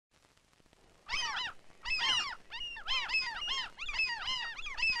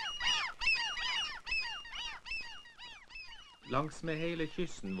Langs med hele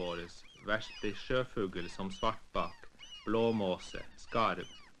kysten vår verster sjøfugl som svartbak, blåmåse, skarv,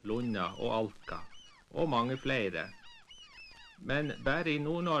 lunda og alka, og mange flere. Men bare i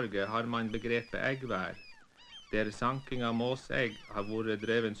Nord-Norge har man begrepet eggvær, der sanking av måsegg har vært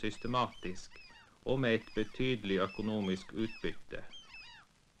drevet systematisk, og med et betydelig økonomisk utbytte.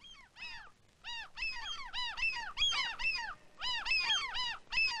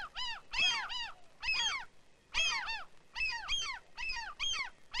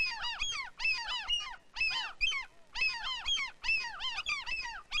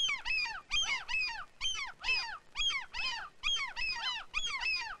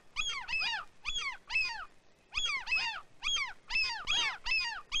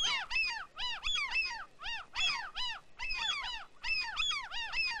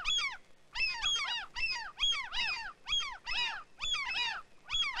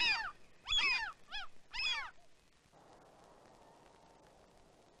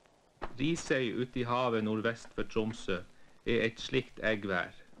 Risøy ute i havet nordvest for Tromsø et slikt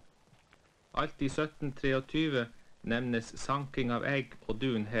eggvær. Alt i 1723 nevnes sanking av egg og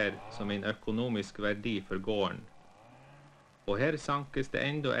dun her som en økonomisk verdi for gården. Og her sankes det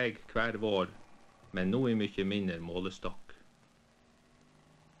enda egg hver vår, men nå i mye mindre målestokk.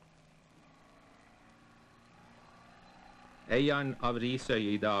 Eieren av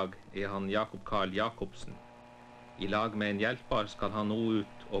Risøy i dag han Jakob Karl Jakobsen. I lag med en hjelper skal han nå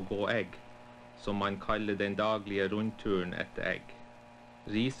ut og gå egg, som man kaller den daglige rundturen etter egg.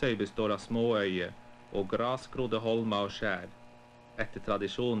 Risøy består av småøyer og grasgrodde holmer og skjær, etter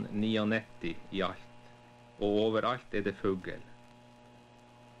tradisjon 99 i alt, og overalt det fugl.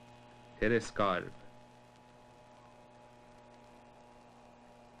 Her skarv.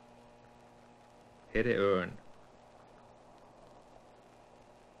 Her ørn.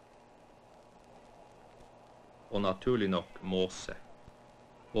 Og naturlig nok måse.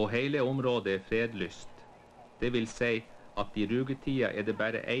 Og hele området fredlyst. Det vil si at i rugetida det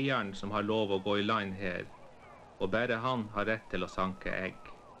bare eieren som har lov å gå i land her, og bare han har rett til å sanke egg.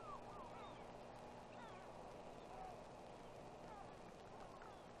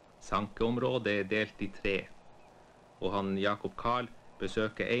 Sankeområdet delt i 3, og han Jakob Karl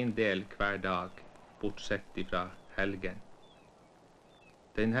besøker en del hver dag, bortsett ifra helgen.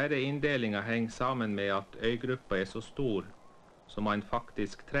 Denne inndelingen henger sammen med at øygruppa så stor, så man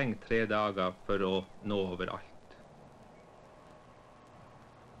faktisk trenger 3 dager for å nå overalt.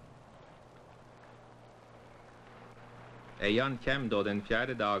 Eieren kommer da den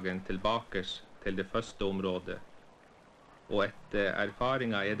 4. dagen tilbake til det første området, og etter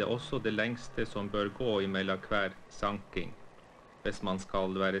erfaringen det også det lengste som bør gå imellom hver sanking, hvis man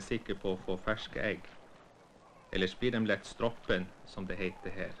skal være sikker på å få ferske egg. Ellers blir de lett stroppen, som det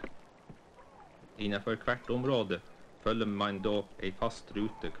heter her. Innenfor hvert område følger man da en fast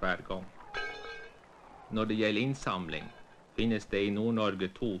rute hver gang. Når det gjelder innsamling, finnes det i Nord-Norge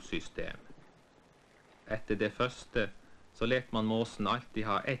 2 system. Etter det første så let man måsen alltid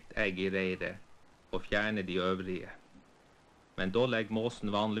ha 1 egg i reiret og fjerne de øvrige. Men da legger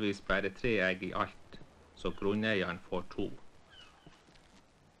måsen vanligvis bare 3 egg i alt, så grunneieren får 2.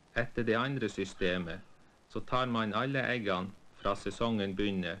 Etter det andre systemet så tar man alle eggene fra sesongen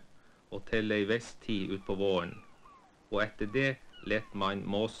begynner og til en viss tid ut på våren, og etter det let man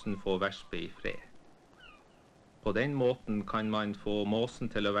måsen få verspe i fred. På den måten kan man få måsen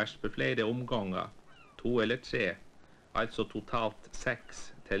til å verspe flere omganger, 2 eller 3, altså totalt 6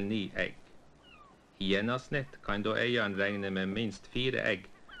 til 9 egg. I gjennomsnitt kan da eieren regne med minst 4 egg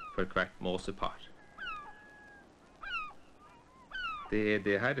for hvert måsepar. Det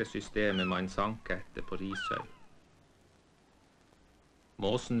det her systemet man sanker etter på Risøy.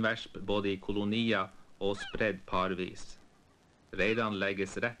 Måsen versper både i kolonier og spredd parvis. Reirene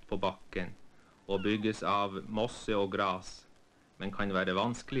legges rett på bakken og bygges av mosse og gras, men kan være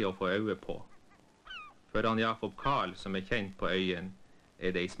vanskelig å få øye på. For han Jakob Karl, som kjent på øyen,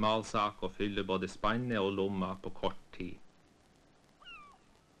 det en smal sak å fylle både spanne og lomma på kort tid.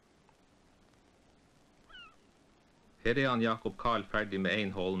 Her han Jakob Karl ferdig med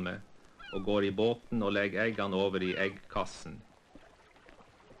en holme, og går i båten og legger eggene over i eggkassen.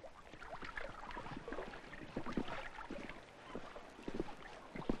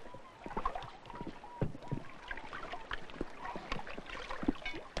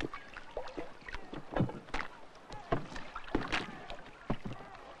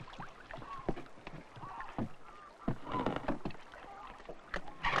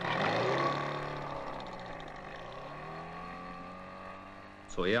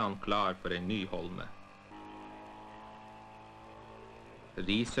 Så han klar for en ny holme.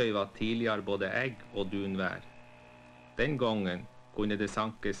 Risøy var tidligere både egg- og dunvær. Den gangen kunne det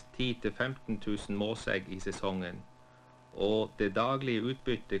sankes 10 000 til 15 000 måsegg i sesongen, og det daglige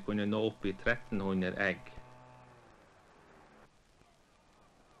utbyttet kunne nå opp i 1300 egg.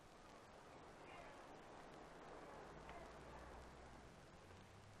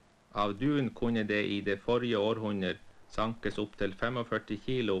 Av dun kunne det i det forrige århundre sankes opp til 45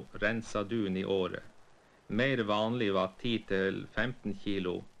 kilo rensa dun i året. Mer vanlig var 10 til 15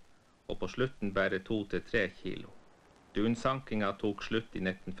 kilo, og på slutten bare 2 til 3 kilo. Dunsankinga tok slutt i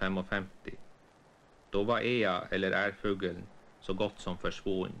 1955. Da var ea eller ærfuglen så godt som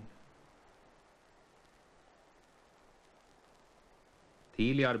forsvunnen.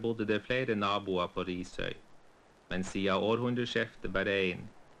 Tidligere bodde det flere naboer på Risøy, men siden århundreskiftet bare én,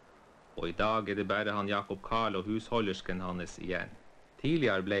 og i dag det bare han Jakob Karl og husholdersken hans igjen.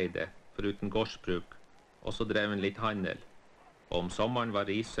 Tidligere ble det, foruten gårdsbruk, også dreven litt handel, og om sommeren var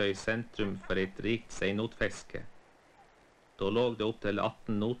Risøy sentrum for et rikt seinotfiske. Da lå det opp til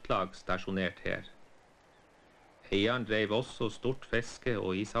 18 notlag stasjonert her. Eieren drev også stort fiske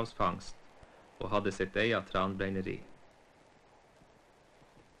og ishavsfangst, og hadde sitt eget tranbrenneri.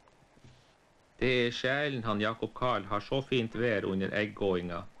 Det sjelden han Jakob Karl har så fint vær under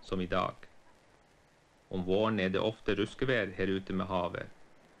egggåinga som i dag. Om våren det ofte ruskevær her ute med havet,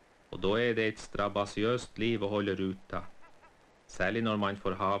 og da det et strabasiøst liv å holde ruta, særlig når man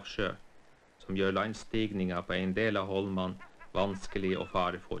får havsjø, som gjør landstigninga på en del av holmene vanskelig og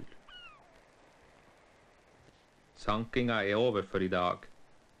farefull. Sankinga over for i dag,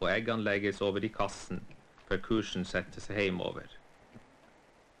 og eggene legges over i kassen, før kursen setter seg hjemover.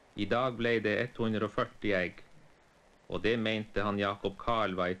 I dag ble det 140 egg, og det mente han Jakob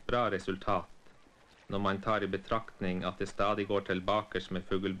Karl var et bra resultat, når man tar i betraktning at det stadig går tilbake med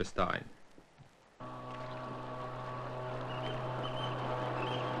fuglebestanden.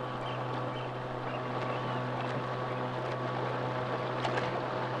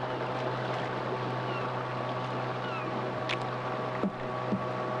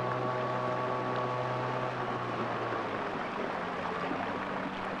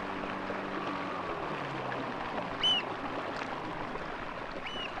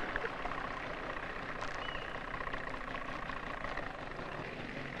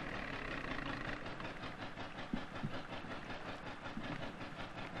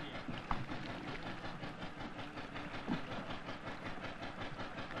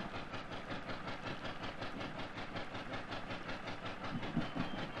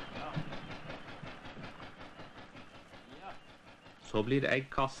 Så blir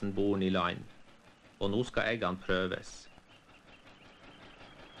eggkassen boren i land, og nå skal eggene prøves.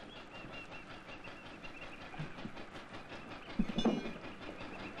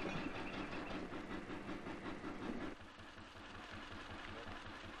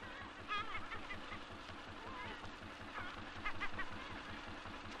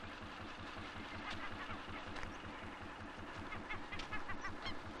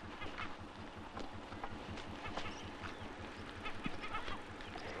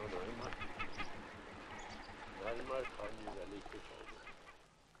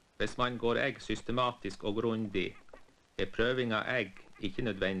 Hvis man går egg systematisk og grundig, prøving av egg ikke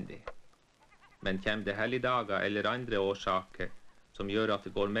nødvendig. Men kommer det helligdager eller andre årsaker som gjør at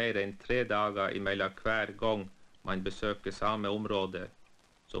det går mer enn 3 dager imellom hver gang man besøker samme område,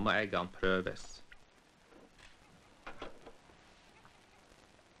 så må eggene prøves.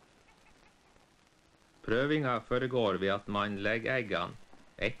 Prøvinga foregår ved at man legger eggene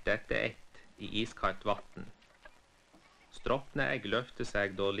ett etter ett i iskaldt vann. Stropne egg løfter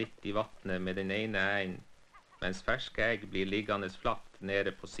seg da litt i vannet med den ene enden, mens ferske egg blir liggende flatt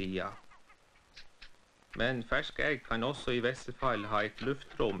nede på sida. Men ferske egg kan også i visse fall ha et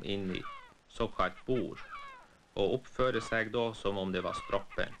luftrom inni, såkalt bor, og oppføre seg da som om det var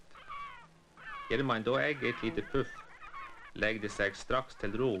stroppent. Gir man da egg et lite puff, legger det seg straks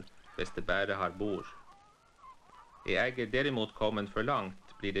til ro hvis det bare har bor. Er egget derimot kommet for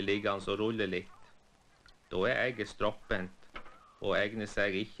langt, blir det liggende og rulle litt. Da egget stroppent og egner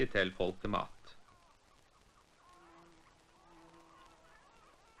seg ikke til folkemat.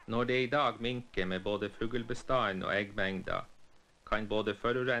 Når det i dag minker med både fuglebestanden og eggmengder, kan både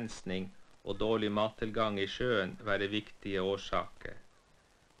forurensning og dårlig mattilgang i sjøen være viktige årsaker.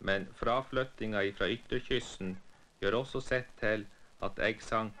 Men fraflyttinga fra ytterkysten gjør også sett til at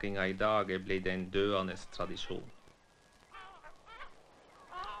eggsankinga i dag blitt en døende tradisjon.